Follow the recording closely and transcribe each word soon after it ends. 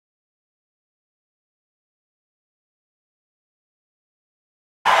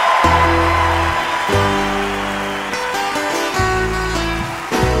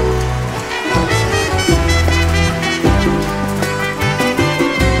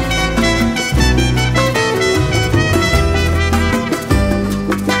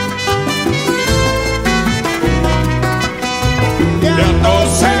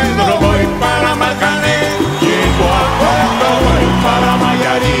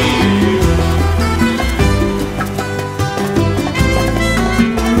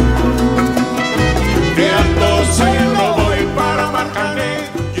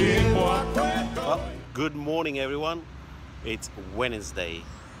It's Wednesday,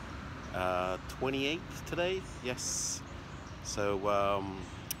 28th today. Yes. So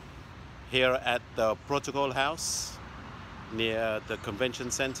here at the Protocol House near the convention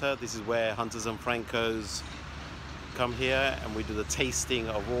center. This is where Hunters and Francos come here, and we do the tasting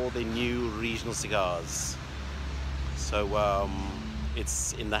of all the new regional cigars. So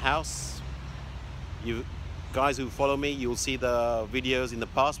it's in the house. You guys who follow me, you'll see the videos in the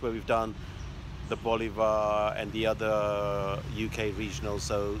past where we've done the Bolivar and the other UK regionals.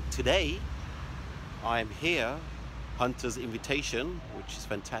 So today I'm here, Hunter's invitation, which is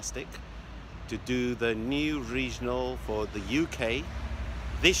fantastic, to do the new regional for the UK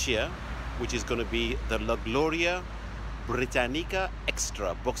this year, which is going to be the Gloria Britanica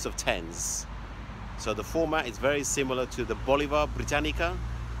Extra box of 10s. So the format is very similar to the Bolivar Britanica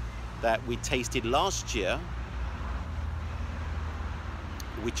that we tasted last year,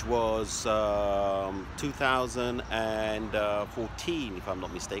 which was 2014, if I'm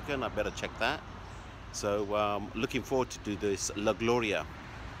not mistaken. I better check that. So looking forward to do this La Gloria.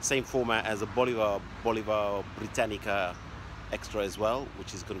 Same format as a Bolivar Britanica Extra as well,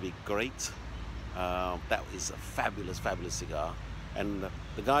 which is going to be great. That is a fabulous cigar. And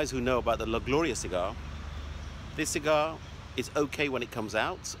the guys who know about the La Gloria cigar, this cigar is okay when it comes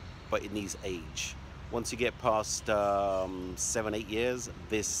out, but it needs age. Once you get past 7-8 years,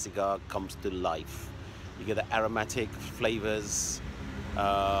 this cigar comes to life. You get the aromatic flavors,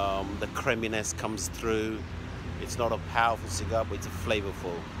 the creaminess comes through. It's not a powerful cigar, but it's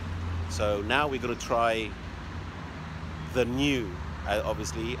flavorful. So now we're going to try the new.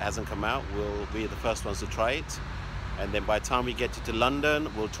 Obviously, it hasn't come out. We'll be the first ones to try it. And then by the time we get to London,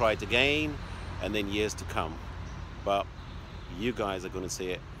 we'll try it again, and then years to come. But you guys are going to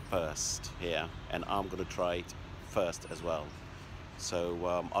see it first here, and I'm going to try it first as well.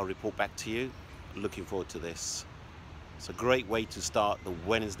 So I'll report back to you. Looking forward to this. It's a great way to start the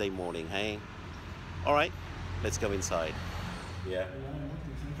Wednesday morning, hey? All right, let's go inside. Yeah.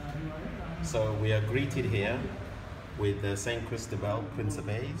 So we are greeted here with the St. Cristobal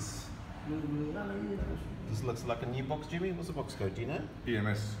Principes. This looks like a new box, Jimmy. What's the box code? Do you know?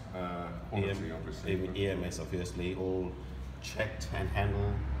 EMS quality, obviously. EMS, obviously, all checked and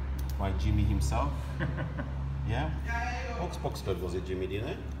handled by Jimmy himself. Yeah. What box code was it, Jimmy? Do you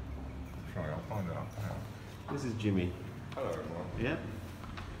know? Sorry, I'll find out. This is Jimmy. Hello, everyone. Yeah.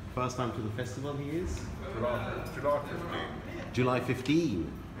 First time to the festival he is. July 15. July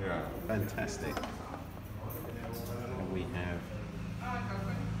 15. Yeah. Fantastic. And we have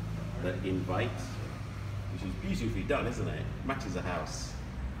the invite, which is beautifully done, isn't it? Matches a house.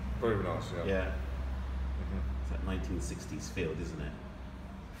 Very nice, yeah. Yeah. It's that 1960s field, isn't it?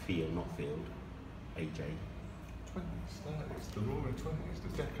 Field, not field. AJ. 20s, 30s, the roaring 20s, the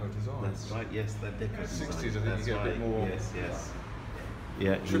deco design. That's right, yes, that deco design. 60s, I think That's you get a bit more. Yes.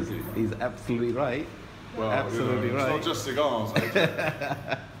 Yeah, he's absolutely right. Well, absolutely you know, right. It's not just cigars.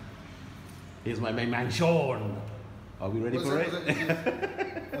 Here's my main man, Sean. Are we ready for it?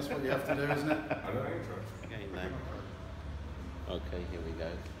 That's what you have to do, isn't it? I don't think so. Okay, no. Okay, here we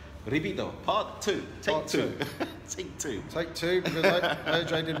go. Repito, part 2. Take two. Take two. Take two, because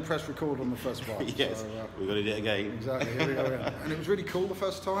AJ didn't press record on the first one. Yes, so, we're going to do it again. Exactly, here we go again. And it was really cool the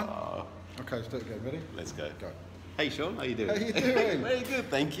first time. Okay, let's do it again. Ready? Let's go. Go. Hey Sean, how you doing? How you doing? Very good,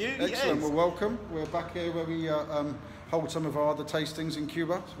 thank you. Excellent, Yes. well welcome. We're back here where we hold some of our other tastings in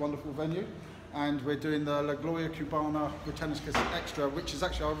Cuba. It's a wonderful venue. And we're doing the La Gloria Cubana Britannicas Extra, which is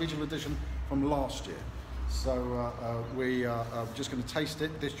actually our original edition from last year. So we are just going to taste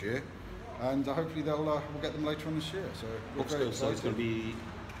it this year, and hopefully we'll get them later on this year. So Box codes, so it's going to be,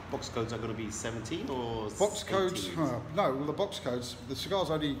 box codes are going to be 17 or box codes? 18? No, well the box codes, the cigars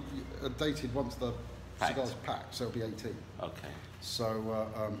only are dated once the cigars packed, so it'll be 18. Okay. So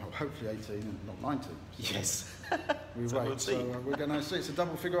hopefully 18 and not 19. So Yes. we So wait. we'll see. So we're going to see. It's a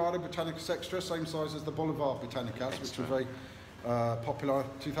double figurado Britannicas Extra, same size as the Bolivar Britanicas, which was very popular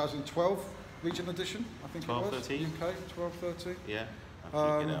 2012 region edition. I think 12, it was. 13? UK 12, 13. Yeah.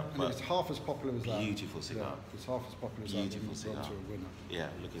 I'll pick it up, And it's half as popular as that. beautiful cigar. Yeah, it's half as popular as Beautiful that. cigar. To a winner. Yeah,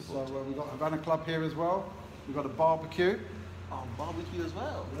 looking So forward to it. we've got Havana Club here as well. We've got a barbecue. Oh, barbecue as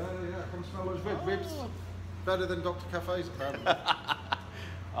well. Yeah, come smell those ribs. Better than Dr. Cafe's apparently.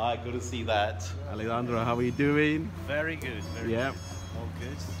 I got to see that. Alejandro, how are you doing? Very good, very Yeah. good. All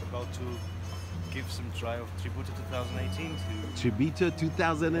good. About to give some try of Tributo 2018 to Tributo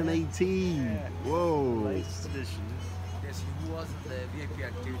 2018. Yeah. Whoa. latest edition. Yes, he was the VIP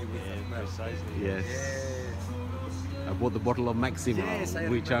activity with Yeah, precisely. Yes. Yes. I bought the bottle of Maximo, Yes, I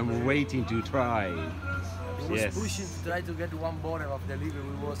which I'm remember. waiting to try. He was Yes. pushing to try to get one bottle of the liver.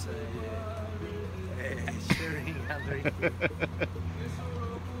 We was sharing and drinking.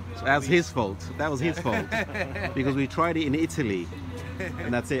 That's his fault. That was his fault. Because we tried it in Italy.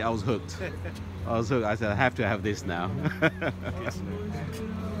 And that's it, I was hooked. I said, I have to have this now.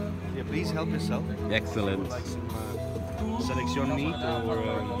 Yeah, please help yourself. Excellent. Like some selection meat or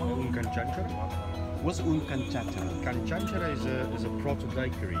un canchachara. What's un canchachara? Canchachara is a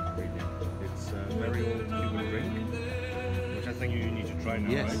proto-daiquiri, really. It's a very old Cuban drink, which I think you need to try now,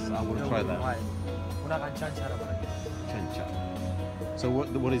 Yes, right? I want to try that. Una canchachara por aquí. Chancha. So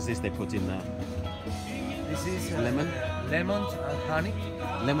what is this they put in there? This is Lemon? lemon and honey.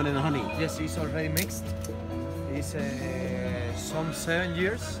 Lemon and honey. Yes, it's already mixed. It's some 7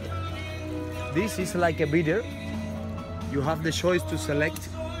 years. This is like a bitter. You have the choice to select.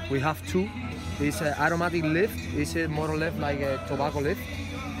 We have two. This aromatic leaf. It's more or less like a tobacco leaf.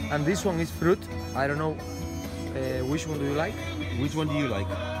 And this one is fruit. I don't know which one do you like. Which one do you like?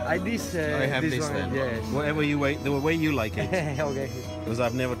 I have this one. then. Yes. Whatever you wait, the way you like it. Okay. Because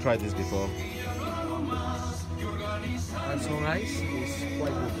I've never tried this before. And so nice. It's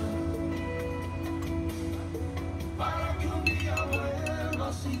quite good.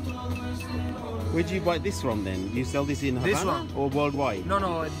 Where do you buy this from then? You sell this in Havana This one. or worldwide?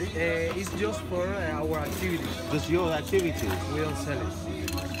 No, it's just for our activities. Just your activities. We don't sell it.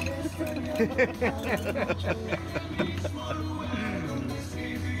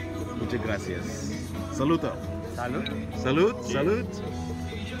 Muchas gracias. Saluto. Salud. Salud. Salud.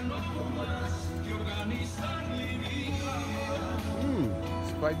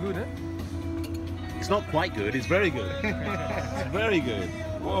 It's quite good, eh? It's not quite good. It's very good. It's very good.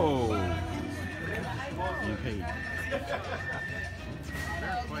 Whoa. Okay.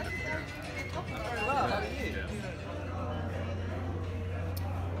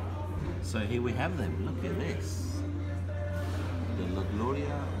 So here we have them. Look at this. The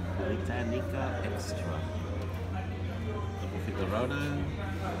Gloria Britanica Extra. Double Figurado.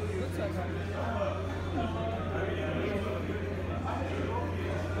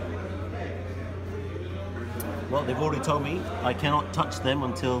 Well, they've already told me I cannot touch them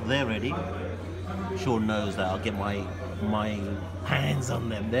until they're ready. Sean knows that I'll get my hands on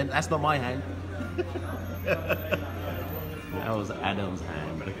them. Then that's not my hand. That was Adam's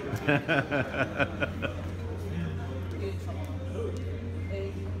hand.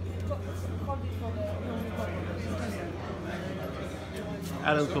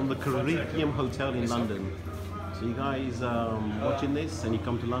 Adam's from the Caribbean Hotel in London. So you guys watching this and you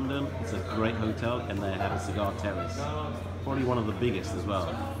come to London, it's a great hotel and they have a cigar terrace. Probably one of the biggest as well.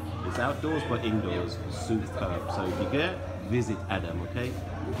 It's outdoors but indoors, superb. So if you get, visit Adam, okay?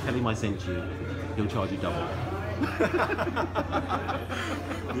 Tell him I sent you, he'll charge you double.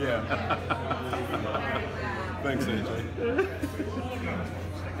 Yeah. Thanks, AJ.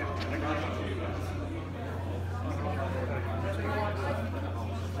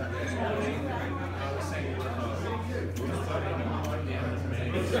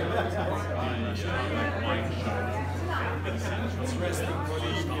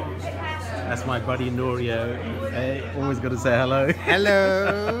 That's my buddy Norio. Hey, always got to say hello.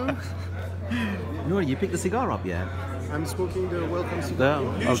 Hello. Norio, you picked the cigar up yet? I'm smoking the welcome cigar.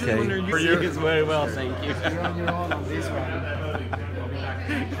 No? Okay. For you. It's very well, thank you. You're on this one.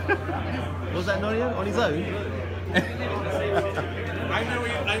 Was that Norio on his own? I know.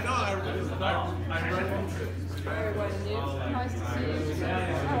 Very well, and you? Nice to see you.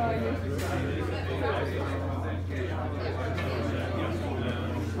 How are you?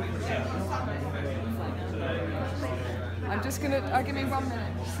 I'm just gonna, give me 1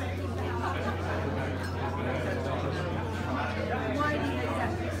 minute.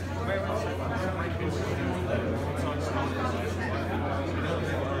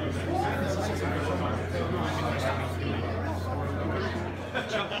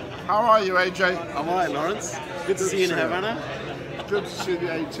 How are you, AJ? I'm alright, Lawrence. Good to see you in Havana. Good to see the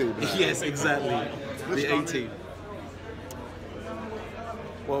A-team. Yes, exactly. The A-team.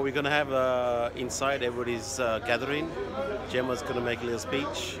 Well, we're going to have inside, everybody's gathering. Gemma's going to make a little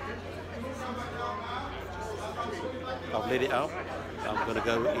speech. I've lit it out. I'm going to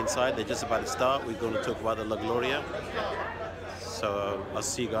go inside. They're just about to start. We're going to talk about the La Gloria. So I'll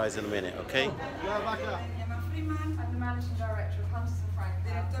see you guys in a minute, okay? I'm the managing director of Hunters & Frank.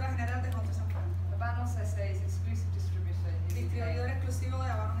 Directora General de Hunters & Frank. Habanos S.A.'s exclusive distributor in the Distribuidor UK. exclusivo de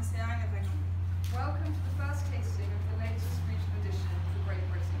Havana S.A. en el Reino Unido. Welcome to the first tasting of the latest regional edition for Great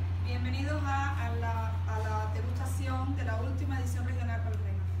Britain. Bienvenidos a la degustación de la última edición regional para el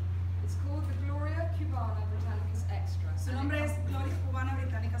Reino Unido. It's called the Gloria Cubana Britannicas Extra. Su nombre es Gloria Cubana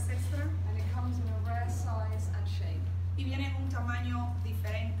Británicas Extra And it comes in a rare size and shape. y viene en un tamaño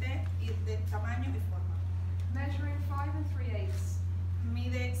diferente y de tamaño y forma.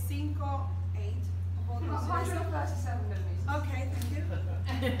 5'8". No puedo traducir eso. 137 millimeters. Okay, thank you.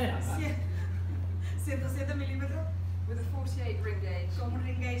 107 milímetros With a 48 ring gauge. con un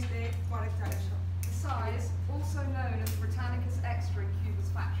ring gauge de 48. The size, also known as Britannicas Extra in Cuba's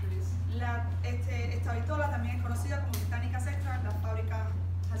factories, Esta vitola también es conocida como Británicas Extra en la fábrica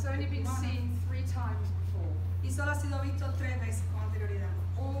has only been cubana, seen 3 times before, y solo ha sido visto 3 veces con anterioridad,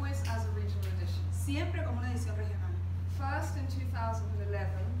 always as a regional edition. siempre como una edición regional. First in 2011,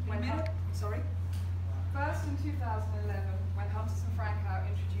 Primero, First in 2011, when Hunters and Francois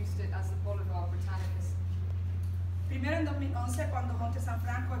introduced it as the Bolivar Britannicas. primero en 2011 cuando Monte San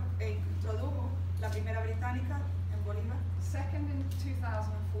Franco introdujo la primera británica en Bolívar. Second in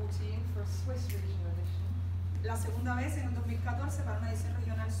 2014 for a Swiss regional edition. La segunda vez en el 2014 para una edición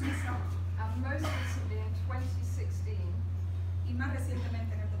regional suiza, And most recently in 2016, y más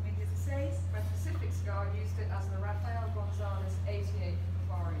recientemente en el 2016 when Pacific Cigar used it as the Rafael Gonzalez 88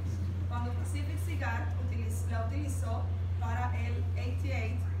 for Far East. cuando Pacific Cigar la utilizó para el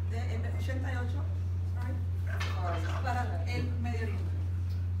 88 el 88 sorry, Far East. para el Medio Oriente.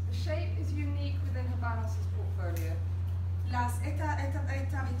 The shape is unique within Havana's portfolio.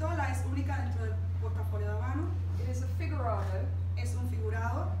 Esta vitola es única dentro del portafolio de Habano. It is a figurado, Es un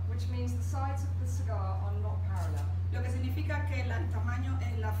figurado, which means the sides of the cigar are not parallel. lo que significa que el tamaño,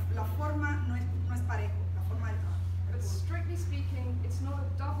 la forma no es parejo, la forma del But strictly speaking, it's not a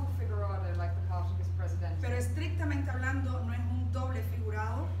double figurado like the Cartagis Presidente, Pero estrictamente hablando no es un doble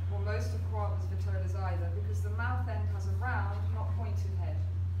figurado, or most of Cuava's vitolas either, because the mouth end has a round, not pointed head.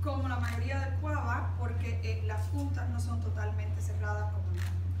 como la mayoría del cuava, porque las puntas no son totalmente cerradas como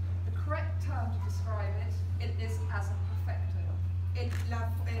The correct term to describe it is as a perfecto,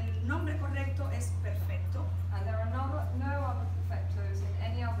 el nombre correcto es perfecto, and there are no other perfectos in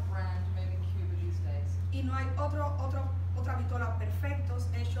any other brand made in Cuba these days. y no hay otra vitola perfectos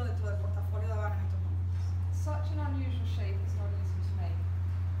hecho dentro del portafolio de Habana en estos momentos. Such an unusual shape is not easy to make.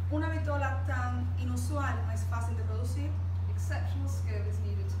 Una vitola tan inusual no es fácil de producir. Exceptional skill is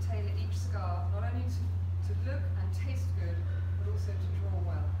needed to tailor each cigar, not only to look and taste good, but also to draw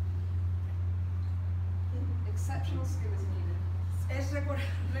well. Exceptional skill is needed, Es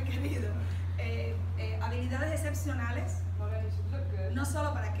requerido habilidades excepcionales, not only to look good no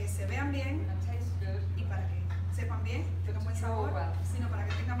solo para que se vean bien and taste good, y para que sepan bien, tengan buen sabor, sino para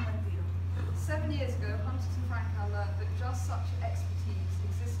que tengan buen tiro. 7 years ago, Hunters and Francois learned that just such expertise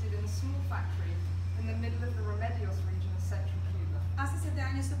existed in a small factory in the middle of the Remedios region of central Cuba. Hace 7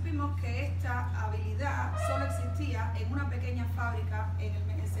 años supimos que esta habilidad solo existía en una pequeña fábrica en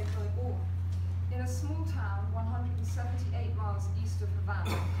el centro de Cuba. In a small town 178 miles east of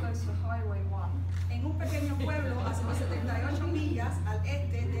Havana, close to Highway 1, En un pequeño pueblo a 78 millas al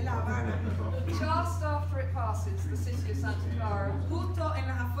este de La Habana, just after it passes the city of Santa Clara, justo en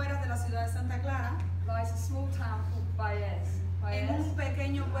las afueras de la ciudad de Santa Clara, lies a small town called Baez. en un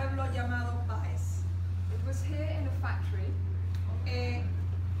pequeño pueblo llamado Baez. It was here in a factory. Eh,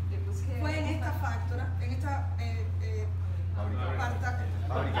 It was here. Fue en in a esta factory factura, en esta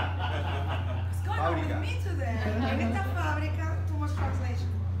It's going on with me today. En esta fábrica, too much translation,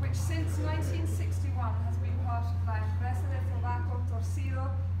 which since 1961 has been part of la empresa de tabaco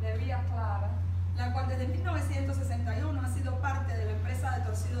torcido de Villa Clara, la cual desde 1961 ha sido parte de la empresa de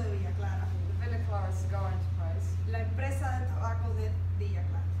torcido de Villa Clara, the Villa Clara cigar enterprise, la empresa de tabaco de Villa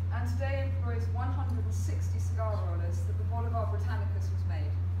Clara. and today employs 160 cigar rollers that the Bolivar Britannicas was made.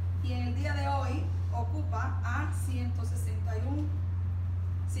 Y en el día de hoy ocupa a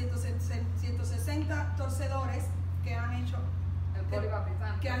 160 torcedores que han hecho, El Bolivar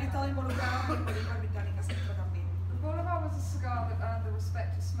Britannicas. que han estado involucrados en el Bolívar Británicas Extra también. The Bolivar was a cigar that earned the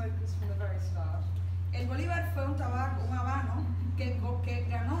respect of smokers from the very start. El Bolívar fue un tabaco, un habano que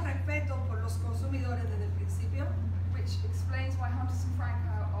ganó respeto por los consumidores desde el principio, Which explains why Hunters and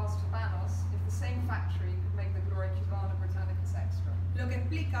Francois asked Habanos if the same factory could make the Gloria Britanicas Extra. lo que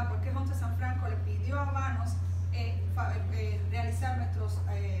explica por qué Monte San Franco le pidió a Habanos realizar nuestros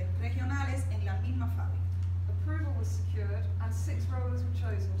regionales en la misma fábrica. Approval was secured and 6 rollers were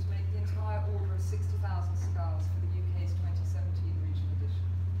chosen to make the entire order of 60,000 cigars for the UK's 2017 regional edition.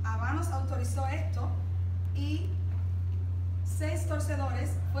 Habanos autorizó esto y 6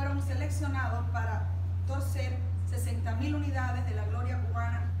 torcedores fueron seleccionados para torcer 60.000 unidades de la Gloria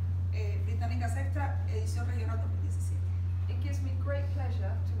Cubana Británicas Extra edición regional 2017. It gives me great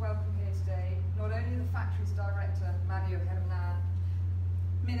pleasure to welcome here today not only the factory's director, Mario Hernan,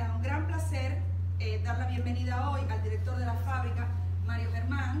 Me da un gran placer dar la bienvenida hoy al director de la fábrica, Mario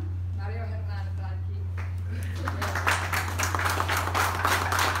Germán. Mario Hernan aquí,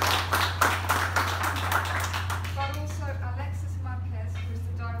 but also Alexis Marquez, who is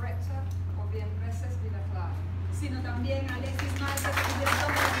the director sino también a Alexis Márquez, el director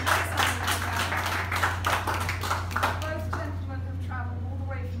de la empresa de Both gentlemen have travelled all the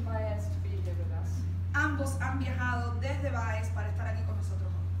way from Baez to be here with us. Ambos han viajado desde Baez para estar aquí con nosotros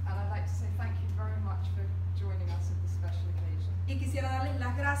hoy. And I'd like to say thank you very much for joining us at this special occasion. Y quisiera darles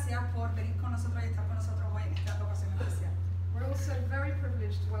las gracias por venir con nosotros y estar con nosotros hoy en esta ocasión especial. We're also very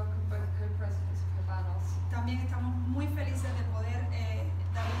privileged to welcome both co-presidents of Havanos, También estamos muy felices de poder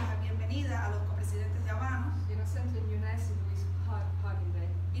darles la bienvenida a los copresidentes de Habanos, Inocente Núñez y Luis Haginde,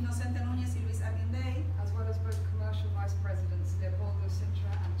 Inocente Núñez y Luis Arguindey, as well as both commercial vice presidents Leopoldo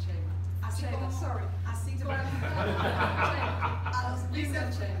Sintra and Chema. así como,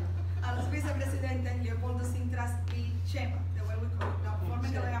 a los vicepresidentes Leopoldo Sintras y Chema, de way we call it, la forma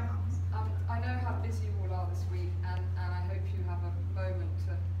en que lo llamamos. I know how busy you all are this week, and I hope you have a moment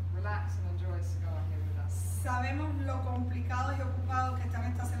to relax and enjoy a cigar here with us. Sabemos lo complicados y ocupados que están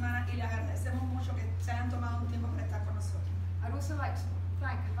esta semana y les agradecemos mucho que se hayan tomado un tiempo para estar con nosotros. I'd also like to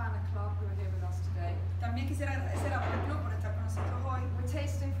thank Havana Club, who are here with us today. También quisiera agradecer a Havana Club por estar con nosotros hoy. We're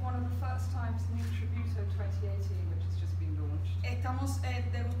tasting for one of the first times the new Tributo 2018, which has just been launched. Estamos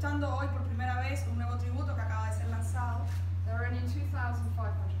degustando hoy por primera vez un nuevo tributo que acaba de ser lanzado. There are only 2,500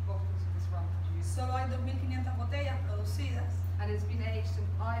 bottles of this rum produced, Solo hay 2.500 botellas producidas and it's been aged in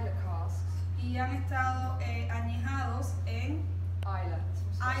Isla casks. y han estado añejados en Isla.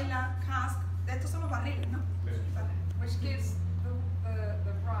 Isla Cask. Estos son los barriles, ¿no? Which gives the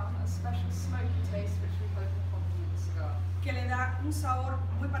rum a special smoky taste, which we hope will complement the cigar. Que le da un sabor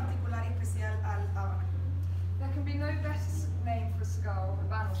muy particular y especial al Havana. There can be no better name for a cigar or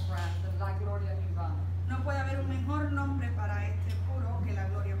Habanos brand than La Gloria Cubana. No puede haber un mejor nombre para este puro que la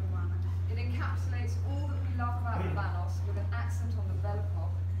Gloria Cubana. It encapsulates all that we love about Habanos with an accent on the belle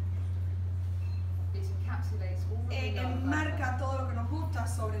époque. It encapsulates all that we love about Enmarca todo lo que nos gusta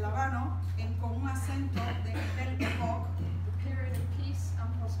sobre el Habano con un acento de Belle Époque, the period of peace and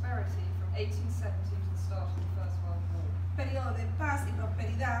prosperity from 1870 to the start of the First World War. periodo de paz y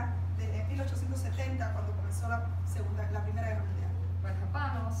prosperidad desde 1870 cuando comenzó la Primera Guerra Mundial. When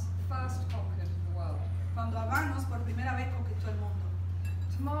Habanos first conquered the world. Cuando Habanos por primera vez conquistó el mundo.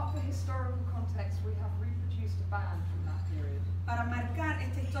 To mark the historical context, we have reproduced a band from that period. Para marcar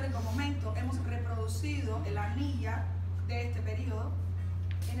este histórico momento, hemos reproducido la anilla de este periodo.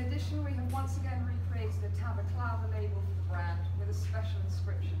 In addition, we have once again recreated a tabaclava label for the brand with a special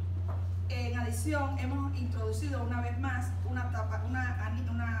inscription. En adición, hemos introducido una vez más una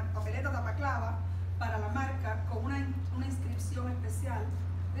papeleta tapaclava para la marca con una inscripción especial.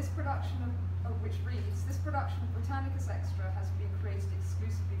 This production of which reads, this production of Britannicas Extra has been created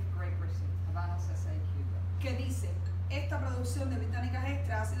exclusively for Great Britain, Havanos SA, Cuba. Que dice, esta producción de Británicas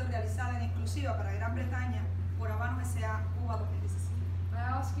Extra ha sido realizada en exclusiva para Gran Bretaña por Habanos S.A. Cuba 2017. May I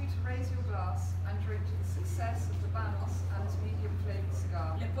ask you to raise your glass and drink to the success of Habanos and its medium flavored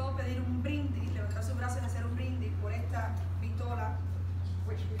cigar, Les puedo pedir un brindis, levantar sus brazos y hacer un brindis por esta vitola,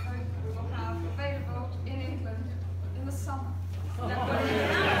 which we hope we will have available in England in the summer. Gracias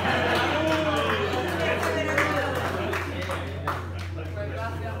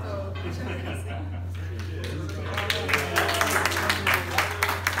a todos.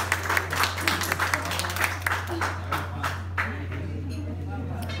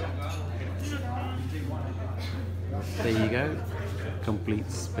 There you go, complete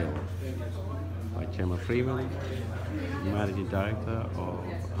spill by Gemma Freeman, Managing Director of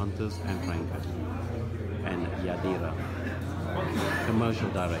Hunters and Franco, and Yadira, Commercial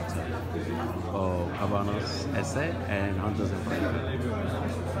Director of Habanos SA and Hunters and Franco.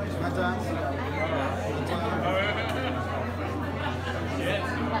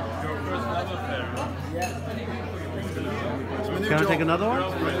 Can I take another one? No.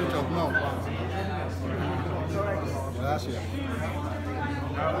 Gracias.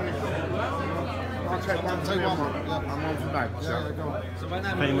 I'll take one. Take one more. Yeah, I'm on for back. Yeah, go on.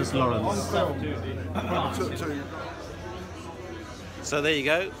 Famous Lawrence. Two. So there you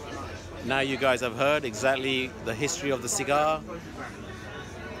go. Now you guys have heard exactly the history of the cigar,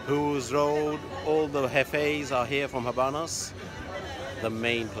 who's rolled, all the jefes are here from Habanos, the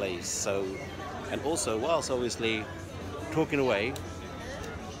main place. So, and also whilst obviously talking away,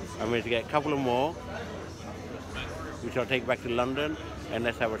 I'm going to get a couple of more, which I'll take back to London and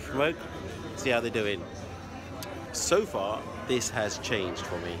let's have a smoke, see how they're doing. So far, this has changed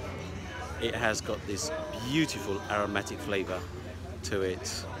for me. It has got this beautiful aromatic flavor to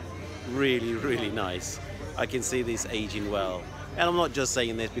it. Really, really nice. I can see this aging well. And I'm not just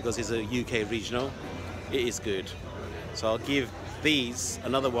saying this because it's a UK regional. It is good. So I'll give these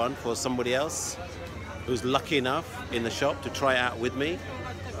another one for somebody else who's lucky enough in the shop to try it out with me.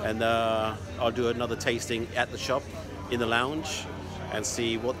 and I'll do another tasting at the shop in the lounge and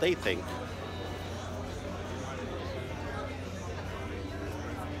see what they think.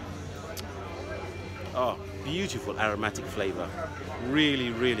 Oh, beautiful aromatic flavor. Really,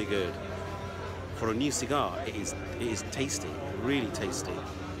 really good. For a new cigar, it is tasty, really tasty.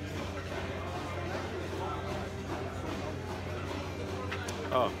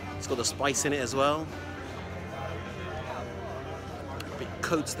 Oh, it's got the spice in it as well. It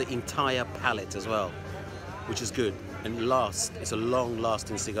coats the entire palate as well, which is good. And lasts, it's a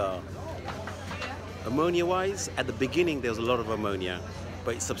long-lasting cigar. Ammonia-wise, at the beginning there was a lot of ammonia,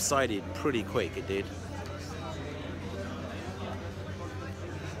 but it subsided pretty quick, it did.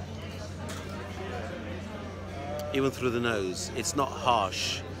 Even through the nose, it's not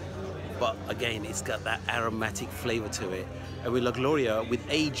harsh, but again, it's got that aromatic flavor to it. And with La Gloria, with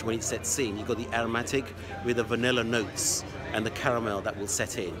age, when it sets in, you've got the aromatic with the vanilla notes and the caramel that will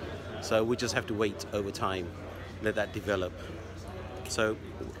set in. So we just have to wait over time, let that develop. So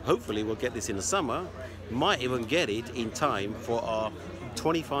hopefully we'll get this in the summer. Might even get it in time for our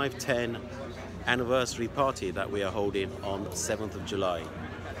 2510 anniversary party that we are holding on 7th of July.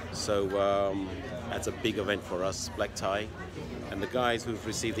 So that's a big event for us, Black Tie. And the guys who've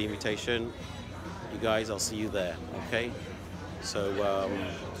received the invitation, you guys, I'll see you there, okay? So,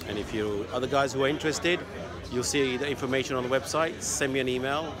 and if you other guys who are interested, you'll see the information on the website. Send me an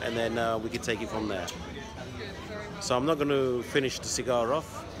email, and then we can take it from there. So I'm not going to finish the cigar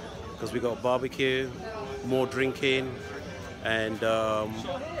off because we got barbecue, more drinking, and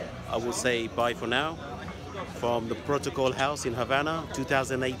I will say bye for now. From the Protocol House in Havana,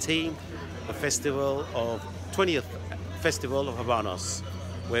 2018, the 20th Festival of Havanos,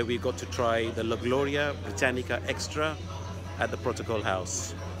 where we got to try the La Gloria Britanica Extra at the Protocol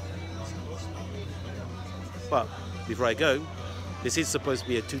House. But before I go, this is supposed to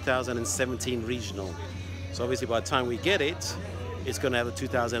be a 2017 regional. So obviously by the time we get it, it's going to have a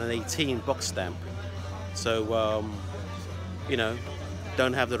 2018 box stamp. So, you know,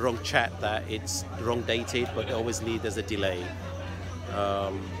 don't have the wrong chat that it's wrong dated, but obviously there's a delay.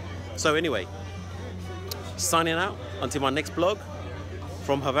 So anyway, signing out until my next blog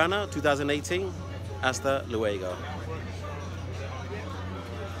from Havana 2018. Hasta luego.